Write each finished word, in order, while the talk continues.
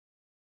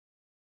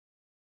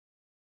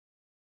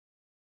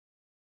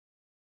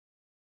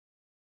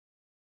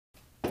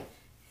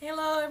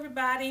Hello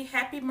everybody,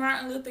 happy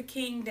Martin Luther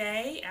King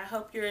Day. I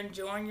hope you're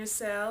enjoying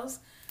yourselves.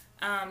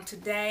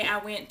 Today I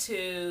went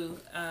to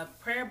a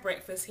prayer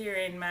breakfast here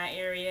in my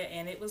area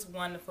and it was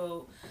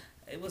wonderful.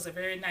 It was a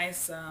very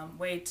nice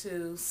way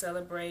to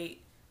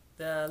celebrate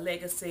the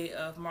legacy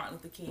of Martin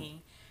Luther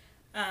King.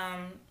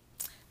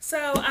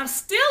 So I'm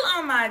still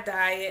on my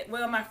diet,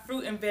 well my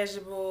fruit and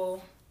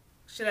vegetable,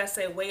 should I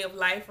say way of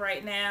life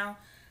right now.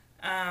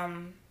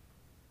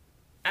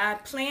 I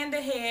planned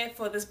ahead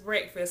for this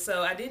breakfast,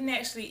 so I didn't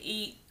actually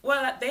eat.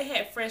 Well, they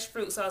had fresh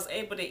fruit, so I was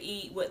able to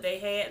eat what they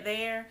had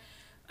there.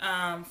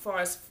 For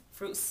as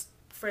fruits,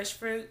 fresh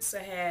fruits,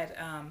 I had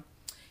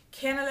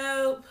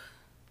cantaloupe,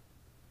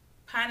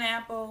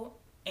 pineapple,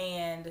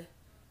 and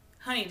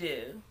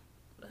honeydew.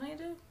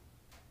 Honeydew?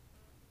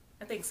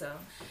 I think so.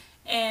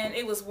 And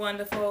it was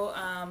wonderful.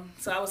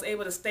 So I was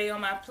able to stay on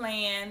my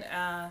plan.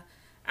 I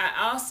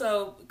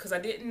also, because I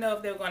didn't know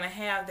if they were going to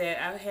have that,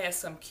 I had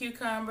some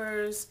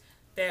cucumbers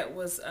that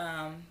was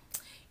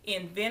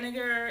in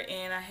vinegar,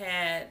 and I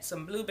had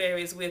some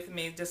blueberries with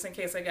me just in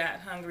case I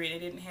got hungry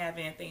and they didn't have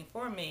anything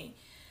for me.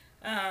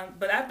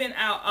 But I've been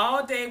out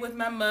all day with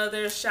my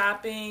mother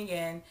shopping,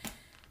 and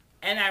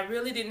I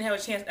really didn't have a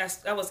chance.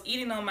 I was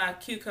eating on my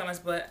cucumbers,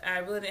 but I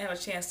really didn't have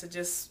a chance to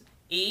just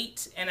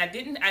eat, and I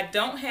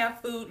don't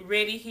have food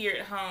ready here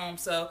at home,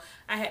 so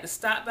I had to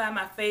stop by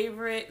my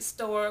favorite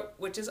store,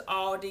 which is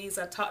Aldi's.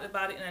 I talked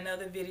about it in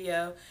another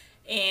video.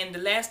 And the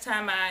last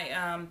time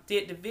I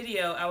did the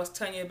video, I was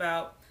telling you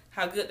about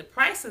how good the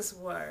prices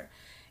were.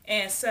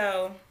 And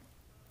so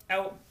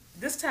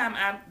this time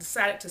I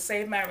decided to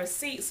save my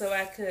receipt so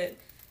I could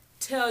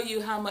tell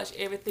you how much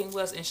everything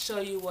was and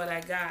show you what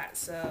I got.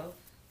 So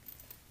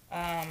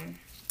I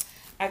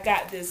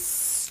got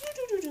this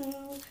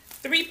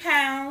 3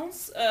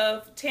 pounds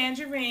of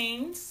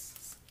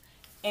tangerines,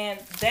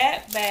 and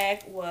that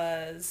bag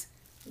was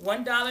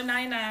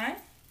 $1.99.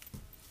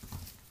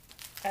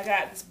 I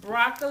got this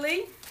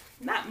broccoli,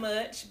 not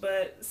much,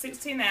 but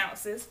 16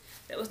 ounces.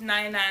 That was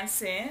 99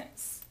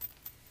 cents.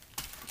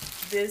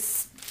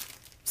 This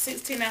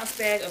 16-ounce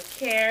bag of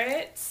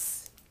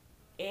carrots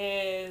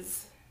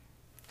is,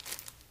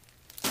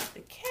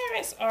 the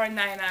carrots are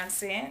 99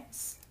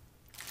 cents.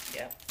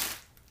 Yep.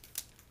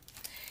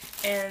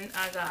 And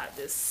I got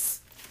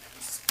this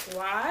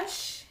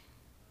squash.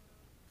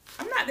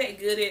 I'm not that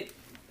good at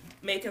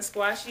making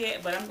squash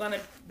yet, but I'm going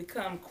to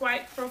become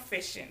quite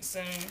proficient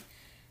soon.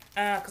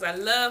 Because I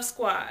love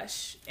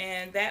squash,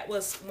 and that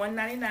was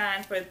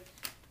 $1.99 for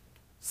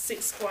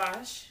 6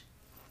 squash.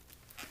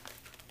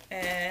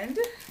 And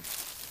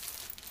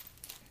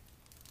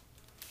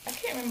I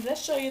can't remember.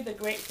 Let's show you the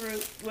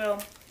grapefruit.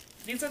 Well,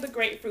 these are the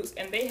grapefruits,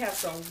 and they have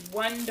some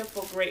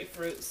wonderful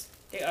grapefruits.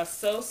 They are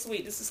so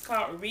sweet. This is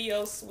called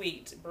Rio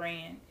Sweet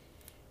brand,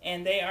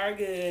 and they are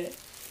good.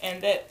 And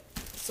that,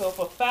 so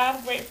for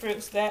 5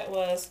 grapefruits, that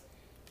was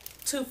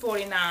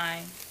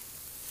 $2.49.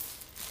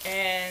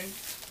 And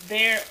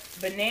their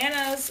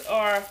bananas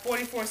are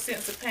 44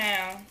 cents a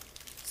pound.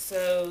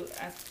 So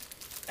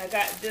I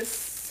got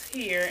this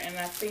here, and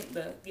I think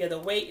the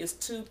weight is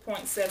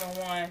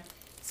 2.71.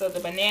 So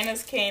the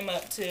bananas came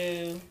up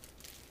to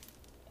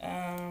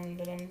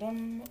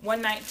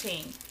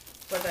 $1.19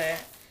 for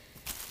that.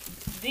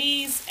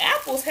 These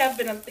apples have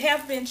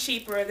been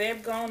cheaper.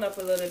 They've gone up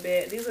a little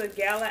bit. These are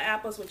Gala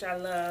apples, which I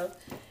love,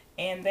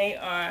 and they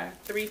are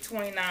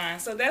 $3.29.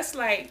 So that's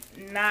like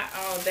not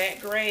all that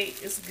great.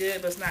 It's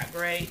good, but it's not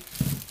great.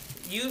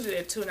 Usually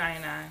they're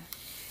 $2.99.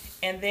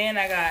 And then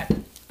I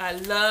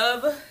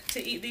love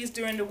to eat these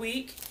during the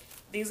week.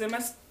 These are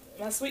my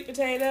sweet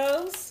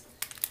potatoes.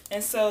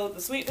 And so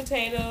the sweet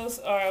potatoes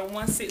are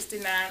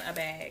 $1.69 a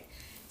bag.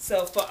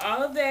 So for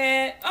all of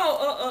that,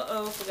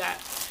 forgot.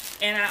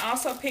 And I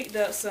also picked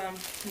up some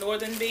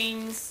northern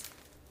beans,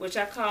 which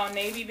I call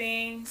navy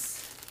beans.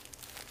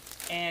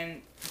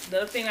 And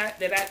the other thing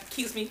that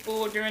keeps me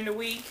full during the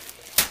week,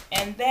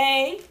 and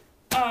they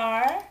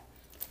were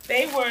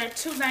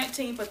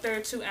 $2.19 for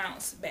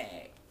 32-ounce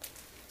bag.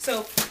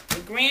 So the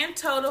grand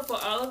total for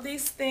all of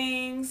these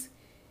things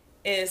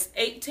is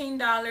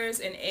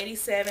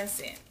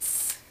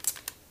 $18.87.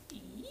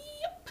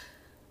 Yep.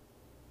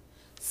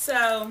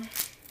 So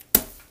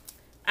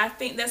I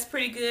think that's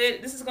pretty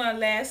good. This is going to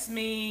last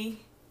me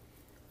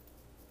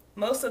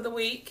most of the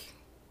week.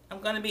 I'm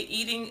going to be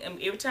eating.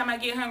 Every time I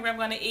get hungry, I'm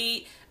going to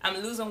eat.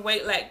 I'm losing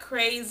weight like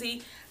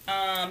crazy.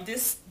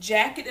 This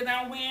jacket that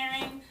I'm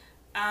wearing,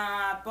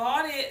 I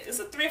bought it. It's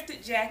a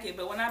thrifted jacket,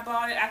 but when I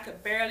bought it, I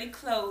could barely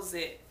close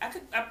it. I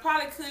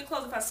probably could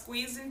close it if I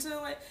squeezed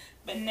into it,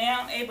 but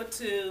now I'm able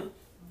to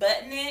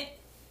button it.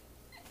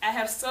 I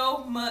have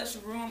so much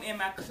room in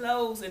my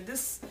clothes, and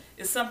this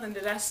is something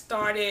that I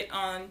started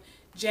on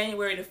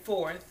January the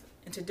 4th.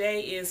 And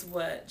today is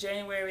what?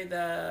 January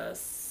the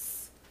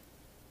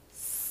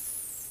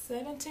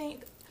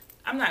 17th?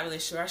 I'm not really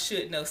sure. I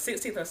should know.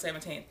 16th or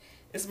 17th.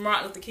 It's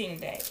Martin Luther King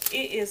Day.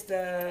 It is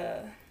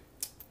the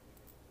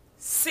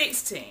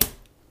 16th.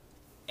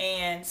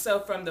 And so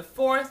from the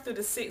 4th through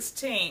the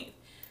 16th,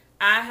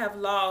 I have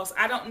lost,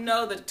 I don't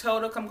know the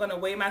total. I'm going to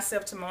weigh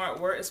myself tomorrow at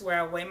work. Is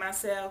where I weigh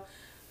myself.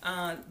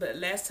 But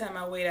last time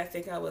I weighed, I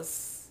think I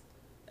was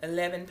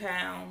 11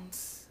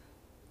 pounds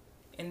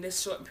in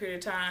this short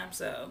period of time.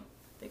 So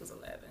I think it was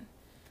 11.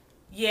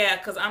 Yeah,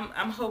 because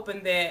I'm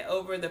hoping that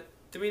over the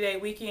 3-day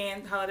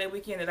weekend, holiday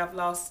weekend, that I've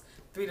lost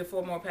 3 to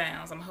 4 more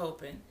pounds. I'm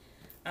hoping.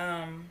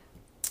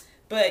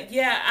 But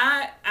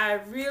yeah, I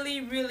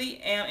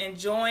really am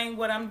enjoying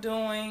what I'm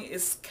doing.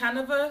 It's kind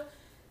of a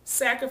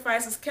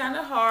sacrifice. It's kind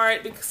of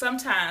hard because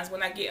sometimes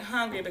when I get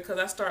hungry, because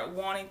I start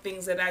wanting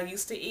things that I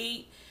used to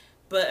eat.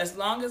 But as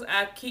long as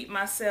I keep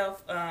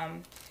myself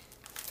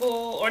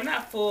full, or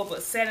not full,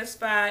 but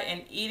satisfied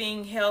and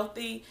eating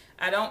healthy,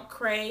 I don't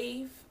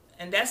crave.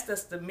 And that's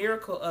just the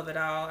miracle of it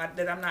all,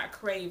 that I'm not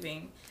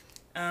craving.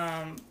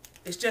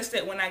 It's just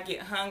that when I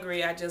get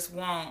hungry, I just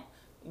want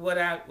what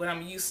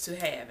I'm used to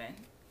having,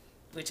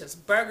 which is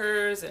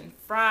burgers and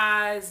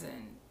fries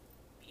and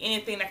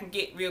anything I can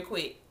get real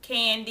quick.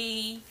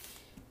 Candy,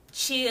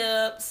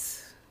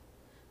 chips.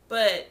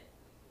 But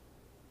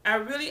I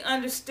really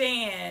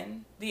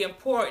understand the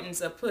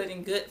importance of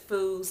putting good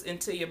foods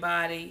into your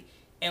body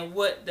and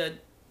what the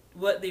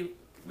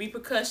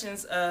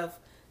repercussions of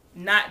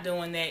not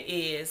doing that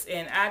is.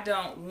 And I do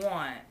not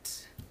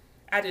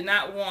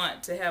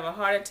want to have a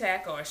heart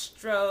attack or a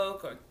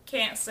stroke or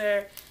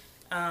cancer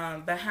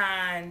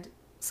behind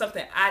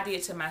something I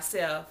did to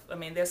myself. I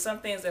mean, there's some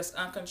things that's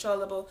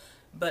uncontrollable,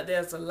 but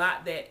there's a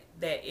lot that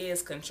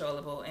is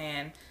controllable,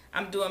 and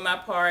I'm doing my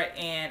part,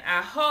 and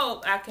I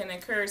hope I can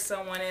encourage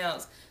someone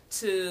else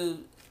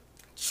to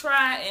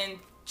try and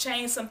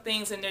change some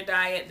things in their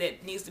diet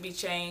that needs to be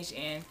changed,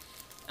 and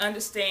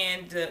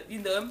understand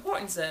the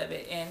importance of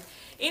it. And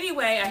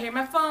anyway, I hear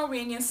my phone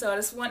ringing, so I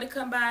just wanted to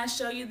come by and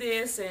show you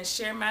this and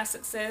share my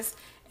success,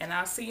 and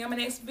I'll see you on my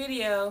next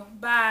video.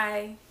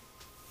 Bye.